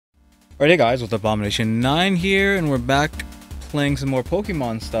Alright, hey guys, with Abomination9 here, and we're back playing some more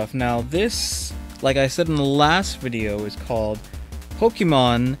Pokemon stuff. Now this, like I said in the last video, is called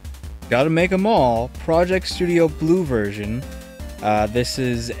Pokemon Gotta Make 'Em All Project Studio Blue version. This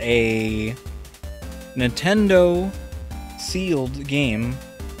is a Nintendo sealed game,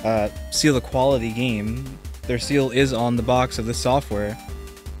 seal the quality game. Their seal is on the box of this software.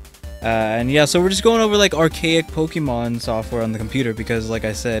 And yeah, so we're just going over like archaic Pokemon software on the computer because, like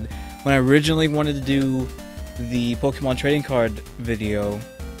I said, when I originally wanted to do the Pokemon trading card video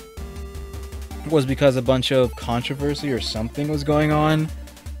was because a bunch of controversy or something was going on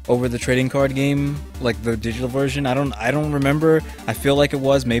over the trading card game, like the digital version. I don't remember. I feel like it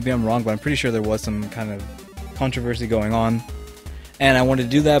was. Maybe I'm wrong, but I'm pretty sure there was some kind of controversy going on. And I wanted to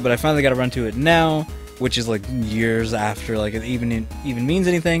do that, but I finally got around to it now, which is like years after like it even means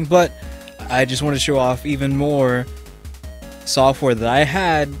anything. But I just wanted to show off even more software that I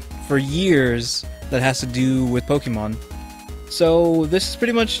had for years that has to do with Pokemon. So this is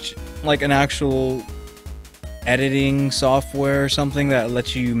pretty much like an actual editing software or something that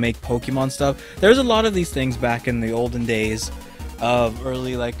lets you make Pokemon stuff. There's a lot of these things back in the olden days of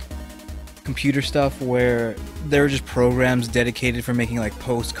early like computer stuff where there were just programs dedicated for making like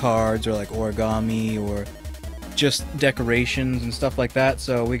postcards or like origami or just decorations and stuff like that.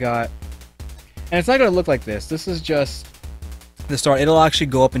 So we got, and it's not gonna look like this. This is just the start. It'll actually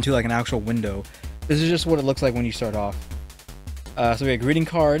go up into like an actual window. This is just what it looks like when you start off. So we got greeting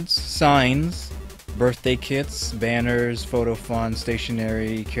cards, signs, birthday kits, banners, photo fonts,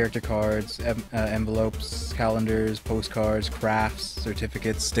 stationery, character cards, envelopes, calendars, postcards, crafts,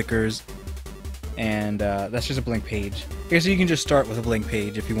 certificates, stickers, and that's just a blank page. I guess you can just start with a blank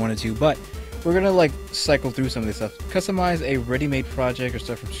page if you wanted to, but we're gonna like cycle through some of this stuff. Customize a ready-made project or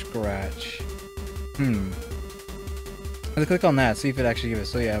start from scratch. Let's click on that, see if it actually gives us.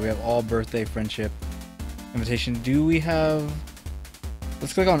 So yeah, we have all, birthday, friendship, invitation. Do we have...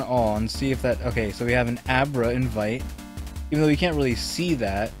 Let's click on all and see if that... Okay, so we have an Abra invite. Even though we can't really see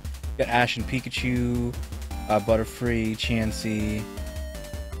that. We got Ash and Pikachu, Butterfree, Chansey,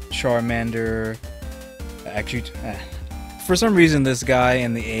 Charmander. Actually, for some reason this guy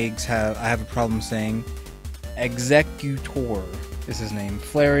and the eggs I have a problem saying. Executor is his name.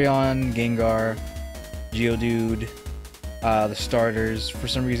 Flareon, Gengar, Geodude. The starters, for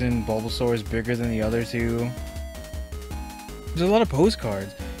some reason Bulbasaur is bigger than the other two. There's a lot of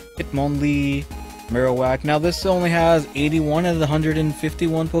postcards. Hitmonlee, Marowak. Now this only has 81 of the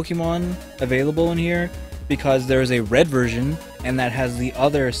 151 Pokemon available in here because there's a red version and that has the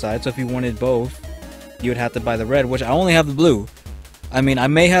other side. So if you wanted both, you would have to buy the red, which I only have the blue. I mean, I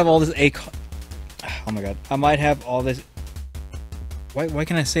may have all this oh my god. I might have all this... Why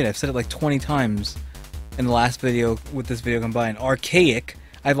can I say it? I've said it like 20 times in the last video with this video combined. Archaic.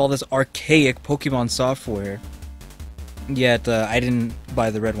 I have all this archaic Pokemon software. Yet I didn't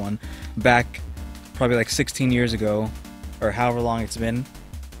buy the red one back probably like 16 years ago, or however long it's been.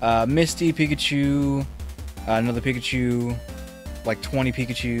 Misty, Pikachu, another Pikachu, like 20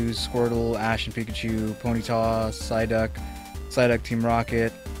 Pikachus, Squirtle, Ash and Pikachu, Ponyta, Psyduck, Team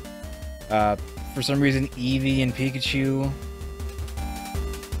Rocket. For some reason, Eevee and Pikachu.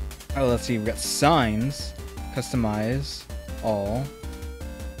 Oh, let's see, we've got signs, customize, all,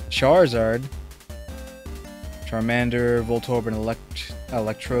 Charizard, Charmander, Voltorb, and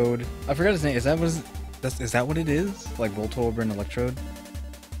Electrode. I forgot his name. Is that what it is? Like Voltorb and Electrode?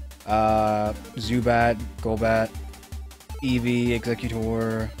 Zubat, Golbat, Eevee,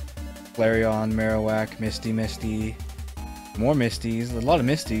 Executor, Flareon, Marowak, Misty, more Misties, a lot of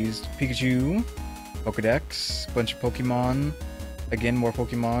Misties, Pikachu, Pokedex, bunch of Pokemon. Again, more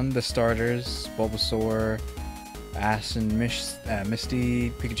Pokemon. The starters, Bulbasaur, Ash and Misty,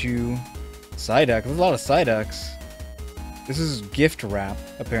 Pikachu, Psyduck. There's a lot of Psyducks. This is gift wrap,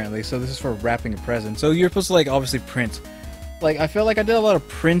 apparently. So this is for wrapping a present. So you're supposed to, like, obviously print. Like, I feel like I did a lot of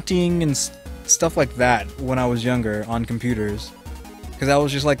printing and stuff like that when I was younger on computers. Because that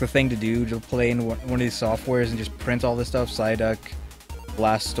was just, like, the thing to do. To play in one of these softwares and just print all this stuff. Psyduck,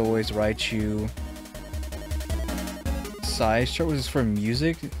 Blastoise, Raichu. Size chart. Was this for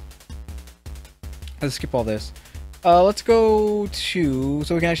music? Let's skip all this. Let's go to,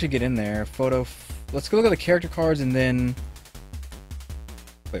 so we can actually get in there. Let's go look at the character cards and then...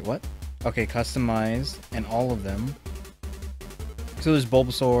 Wait, what? Okay, customize and all of them. So there's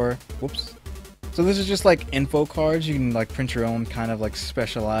Bulbasaur. Whoops. So this is just like info cards. You can like print your own kind of like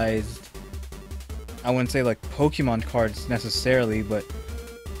specialized... I wouldn't say like Pokemon cards necessarily, but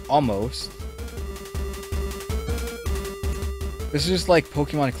almost. This is just like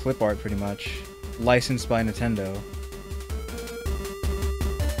Pokemon clip art pretty much. Licensed by Nintendo.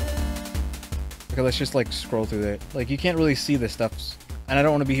 Okay, let's just like scroll through it. Like you can't really see this stuff, and I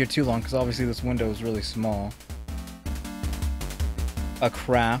don't want to be here too long because obviously this window is really small.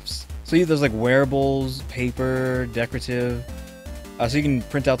 Crafts. So there's like wearables, paper, decorative. So you can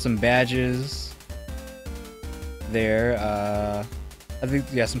print out some badges. There. I think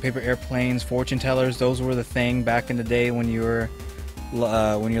yeah, some paper airplanes, fortune tellers. Those were the thing back in the day when you were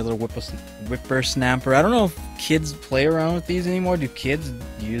a little whippersnapper. I don't know if kids play around with these anymore. Do kids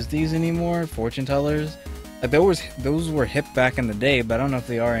use these anymore? Fortune tellers? Like those were hip back in the day, but I don't know if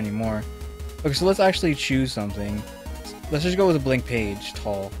they are anymore. Okay, so let's actually choose something. Let's just go with a blank page,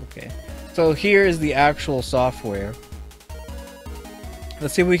 tall. Okay. So here is the actual software.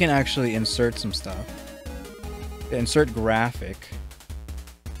 Let's see if we can actually insert some stuff. Insert graphic.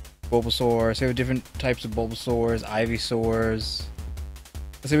 Bulbasaur. So we have different types of Bulbasaurs, Ivysaurs.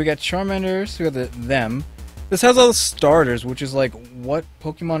 So we got Charmanders, we got them. This has all the starters, which is like what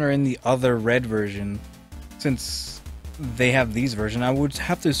Pokemon are in the other red version. Since they have these versions, I would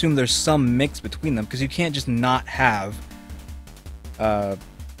have to assume there's some mix between them, because you can't just not have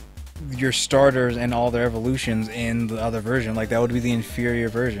your starters and all their evolutions in the other version. Like that would be the inferior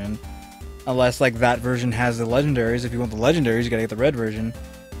version. Unless like that version has the legendaries. If you want the legendaries, you gotta get the red version.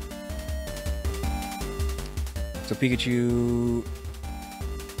 So Pikachu,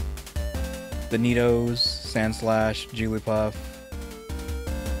 the Nidos, Sandslash, Jigglypuff,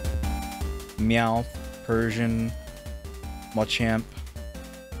 Meowth, Persian, Machamp,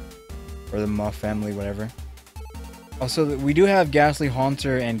 or the Muff family, whatever. Also, we do have Ghastly,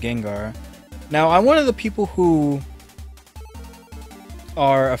 Haunter, and Gengar. Now, I'm one of the people who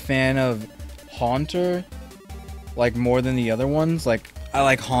are a fan of Haunter, like, more than the other ones. Like, I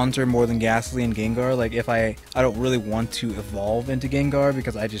like Haunter more than Ghastly and Gengar. Like, if I don't really want to evolve into Gengar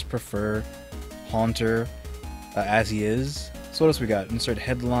because I just prefer Haunter as he is. So what else we got? Insert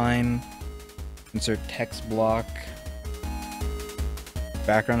headline, insert text block,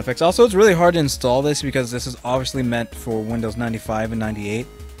 background effects. Also, it's really hard to install this because this is obviously meant for Windows 95 and 98,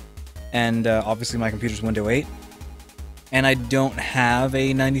 and obviously my computer's Windows 8, and I don't have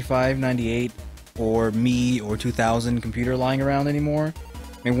a 95, 98, or Me or 2000 computer lying around anymore.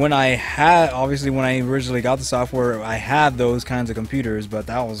 I mean, when I originally got the software, I had those kinds of computers, but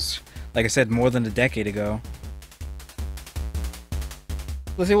that was, like I said, more than a decade ago.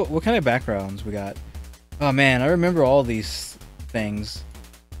 Let's see what kind of backgrounds we got. Oh man, I remember all these things.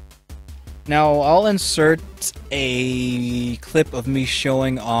 Now, I'll insert a clip of me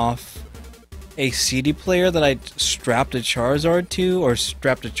showing off a CD player that I strapped a Charizard to, or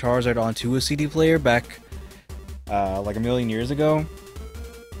strapped a Charizard onto a CD player back like a million years ago.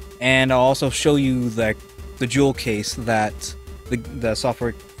 And I'll also show you the jewel case that the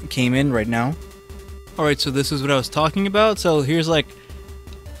software came in right now. Alright, so this is what I was talking about. So here's like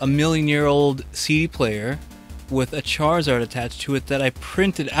a million-year-old CD player with a Charizard attached to it that I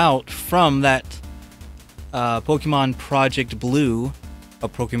printed out from that Pokemon Project Blue, a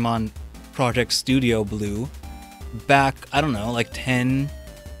Pokemon Project Studio Blue, back, I don't know, like 10,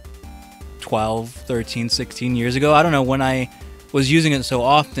 12, 13, 16 years ago. I don't know when I was using it so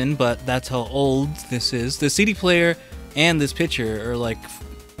often, but that's how old this is. The CD player and this picture are like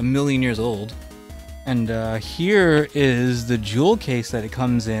a million years old. And here is the jewel case that it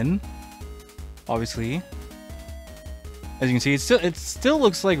comes in. Obviously, as you can see, it still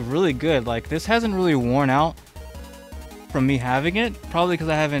looks like really good. Like, this hasn't really worn out from me having it, probably because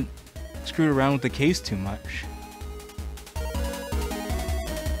I haven't screwed around with the case too much.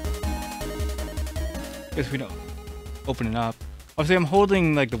 If we don't open it up. Obviously, I'm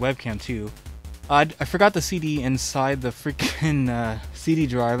holding like the webcam too. I forgot the CD inside the freaking CD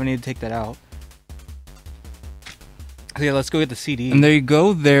drive. I need to take that out. So yeah, let's go get the CD. And there you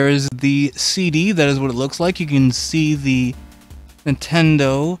go. There's the CD. That is what it looks like. You can see the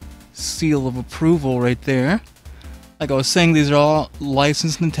Nintendo seal of approval right there. Like I was saying, these are all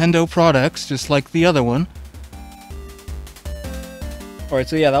licensed Nintendo products, just like the other one. Alright,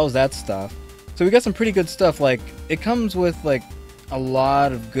 so yeah, that was that stuff. So we got some pretty good stuff. Like, it comes with like a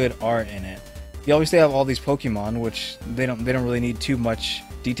lot of good art in it. You obviously have all these Pokemon, which they don't really need too much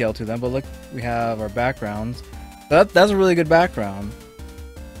detail to them. But look, we have our backgrounds. That's a really good background.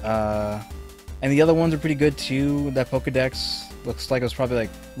 And the other ones are pretty good too. That Pokedex looks like it was probably like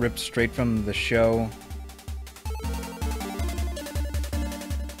ripped straight from the show.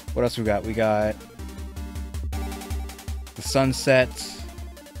 What else we got? We got the sunset.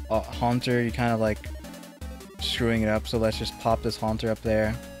 Haunter, you kind of like screwing it up, so let's just pop this Haunter up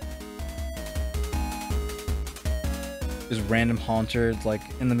there. Just random Haunter, like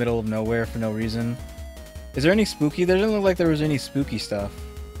in the middle of nowhere for no reason. Is there any spooky? There doesn't look like there was any spooky stuff.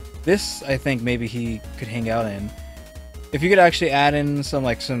 This, I think, maybe he could hang out in. If you could actually add in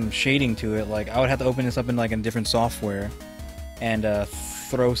some shading to it, like I would have to open this up in like a different software and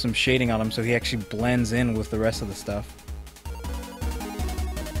throw some shading on him so he actually blends in with the rest of the stuff.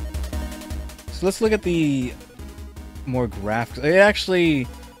 So let's look at the more graphics. It actually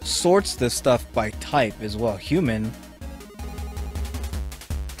sorts this stuff by type as well. Human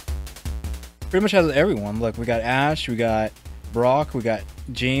pretty much has everyone. Look, we got Ash, we got Brock, we got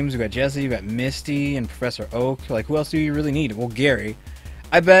James, we got Jesse, we got Misty, and Professor Oak. Like, who else do you really need? Well, Gary.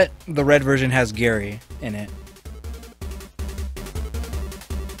 I bet the red version has Gary in it.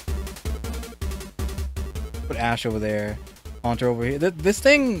 Put Ash over there. Haunter over here. This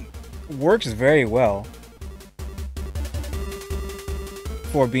thing works very well.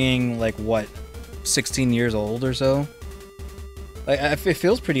 For being, like, what, 16 years old or so? Like, it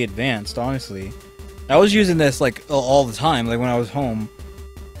feels pretty advanced, honestly. I was using this, like, all the time. Like, when I was home,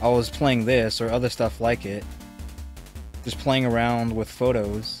 I was playing this or other stuff like it. Just playing around with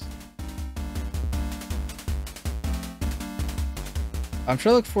photos. I'm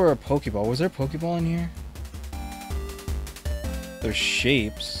trying to look for a Pokeball. Was there a Pokeball in here? There's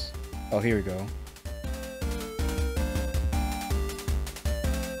shapes. Oh, here we go.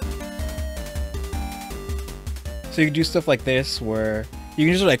 So you can do stuff like this where you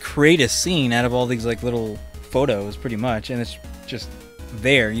can just like create a scene out of all these like little photos pretty much, and it's just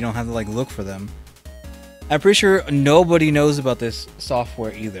there. You don't have to like look for them. I'm pretty sure nobody knows about this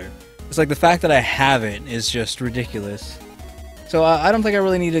software either. It's like the fact that I have it is just ridiculous. So I don't think I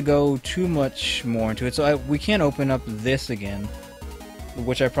really need to go too much more into it. So we can't open up this again,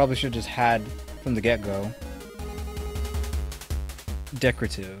 which I probably should have just had from the get-go.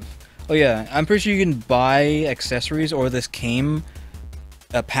 Decorative. Oh yeah, I'm pretty sure you can buy accessories, or this came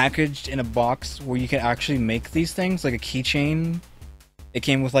packaged in a box where you can actually make these things, like a keychain. It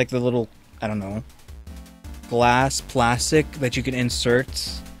came with like the little, I don't know, glass, plastic that you can insert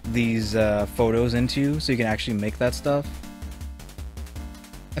these photos into, so you can actually make that stuff.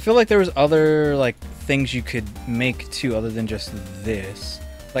 I feel like there was other like things you could make too, other than just this.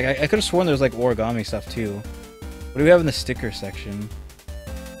 Like I could have sworn there was like origami stuff too. What do we have in the sticker section?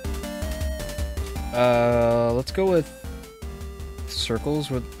 Let's go with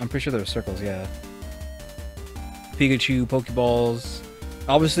circles. I'm pretty sure there were circles, yeah. Pikachu, Pokeballs.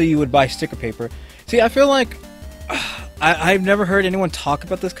 Obviously, you would buy sticker paper. See, I feel like I've never heard anyone talk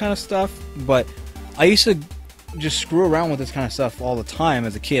about this kind of stuff, but I used to just screw around with this kind of stuff all the time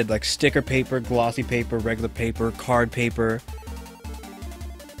as a kid, like sticker paper, glossy paper, regular paper, card paper,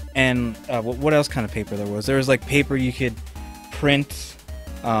 and what else kind of paper there was? There was like paper you could print.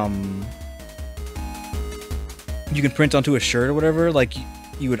 You can print onto a shirt or whatever, like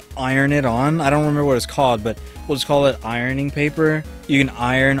you would iron it on. I don't remember what it's called, but we'll just call it ironing paper. You can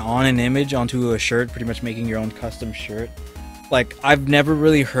iron on an image onto a shirt, pretty much making your own custom shirt. Like, I've never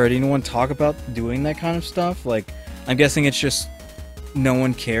really heard anyone talk about doing that kind of stuff. Like, I'm guessing it's just no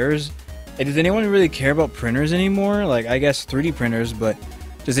one cares. Hey, does anyone really care about printers anymore? Like, I guess 3D printers, but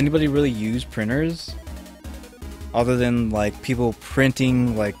does anybody really use printers? Other than, like, people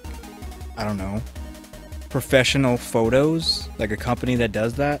printing, like, I don't know, professional photos, like a company that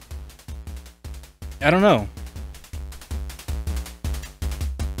does that. I don't know.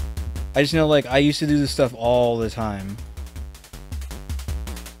 I just know, like, I used to do this stuff all the time.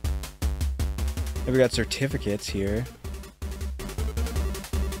 And we got certificates here.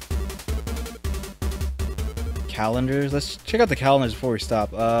 Calendars. Let's check out the calendars before we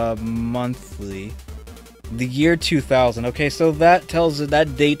stop. Monthly. The year 2000. Okay, so that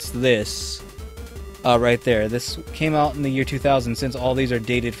dates this. Right there. This came out in the year 2000, since all these are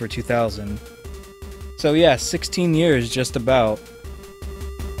dated for 2000. So yeah, 16 years just about.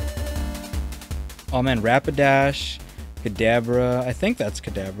 Oh man, Rapidash, Kadabra. I think that's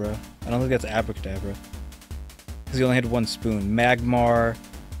Kadabra. I don't think that's Abracadabra, because he only had one spoon. Magmar,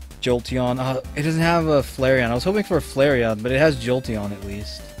 Jolteon. It doesn't have a Flareon. I was hoping for a Flareon, but it has Jolteon at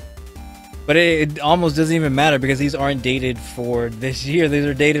least. But it almost doesn't even matter, because these aren't dated for this year. These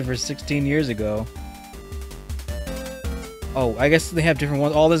are dated for 16 years ago. Oh, I guess they have different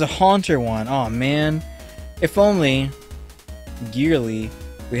ones. Oh, there's a Haunter one. Oh, man. If only, yearly,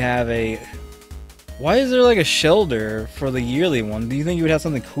 we have a... Why is there like a Shelter for the yearly one? Do you think you would have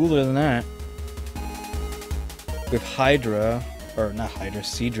something cooler than that? We have Hydra, or not Hydra,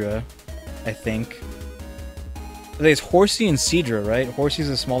 Seadra, I think. I think it's Horsey and Seadra, right? Horsey's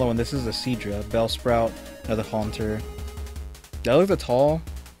a smaller one. This is a Seadra. Bellsprout, another Haunter. Did I look at the tall?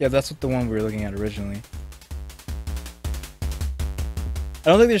 Yeah, that's the one we were looking at originally. I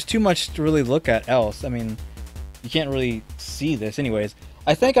don't think there's too much to really look at else. I mean, you can't really see this anyways.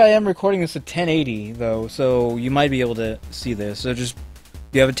 I think I am recording this at 1080 though, so you might be able to see this. So just,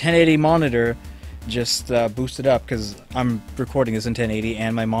 if you have a 1080 monitor, just boost it up, because I'm recording this in 1080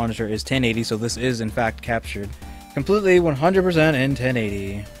 and my monitor is 1080, so this is in fact captured completely 100% in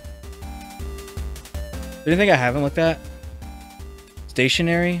 1080. Anything I haven't looked at?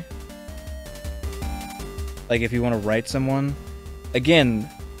 Stationary? Like if you want to write someone? Again,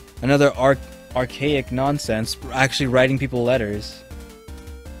 another archaic nonsense, actually writing people letters.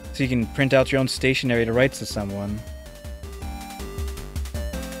 So you can print out your own stationery to write to someone.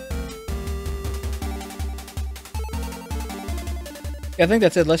 Yeah, I think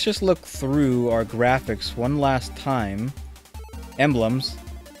that's it. Let's just look through our graphics one last time. Emblems.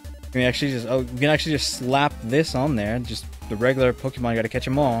 We can actually just slap this on there. Just the regular Pokemon, you gotta catch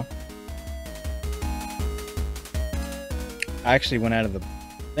them all. I actually went out of the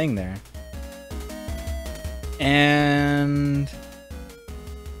thing there. And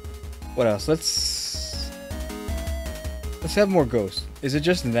what else? Let's have more ghosts. Is it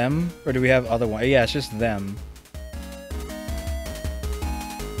just them, or do we have other ones? Yeah, it's just them.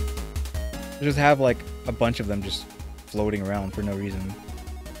 Just have like a bunch of them just floating around for no reason.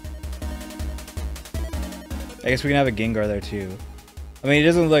 I guess we can have a Gengar there too. I mean, it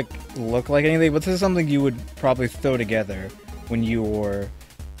doesn't look like anything, but this is something you would probably throw together when you were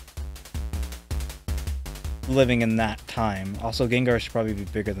living in that time. Also, Gengar should probably be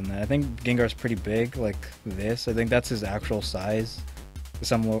bigger than that. I think Gengar's pretty big, like this. I think that's his actual size.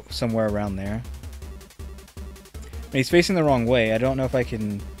 Somewhere around there. But he's facing the wrong way. I don't know if I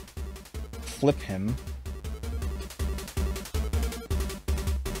can flip him.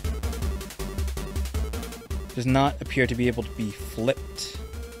 Does not appear to be able to be flipped.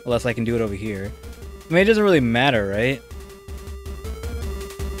 Unless I can do it over here. I mean, it doesn't really matter, right?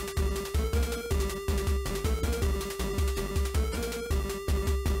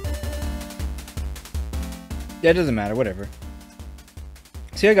 Yeah, it doesn't matter, whatever.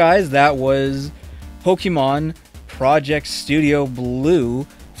 So yeah, guys, that was Pokemon Project Studio Blue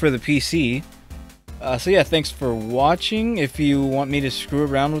for the PC. So yeah, thanks for watching. If you want me to screw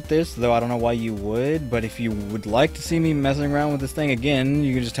around with this, though I don't know why you would, but if you would like to see me messing around with this thing again,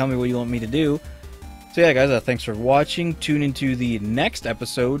 you can just tell me what you want me to do. So yeah, guys, thanks for watching. Tune into the next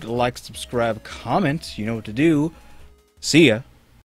episode. Like, subscribe, comment. You know what to do. See ya.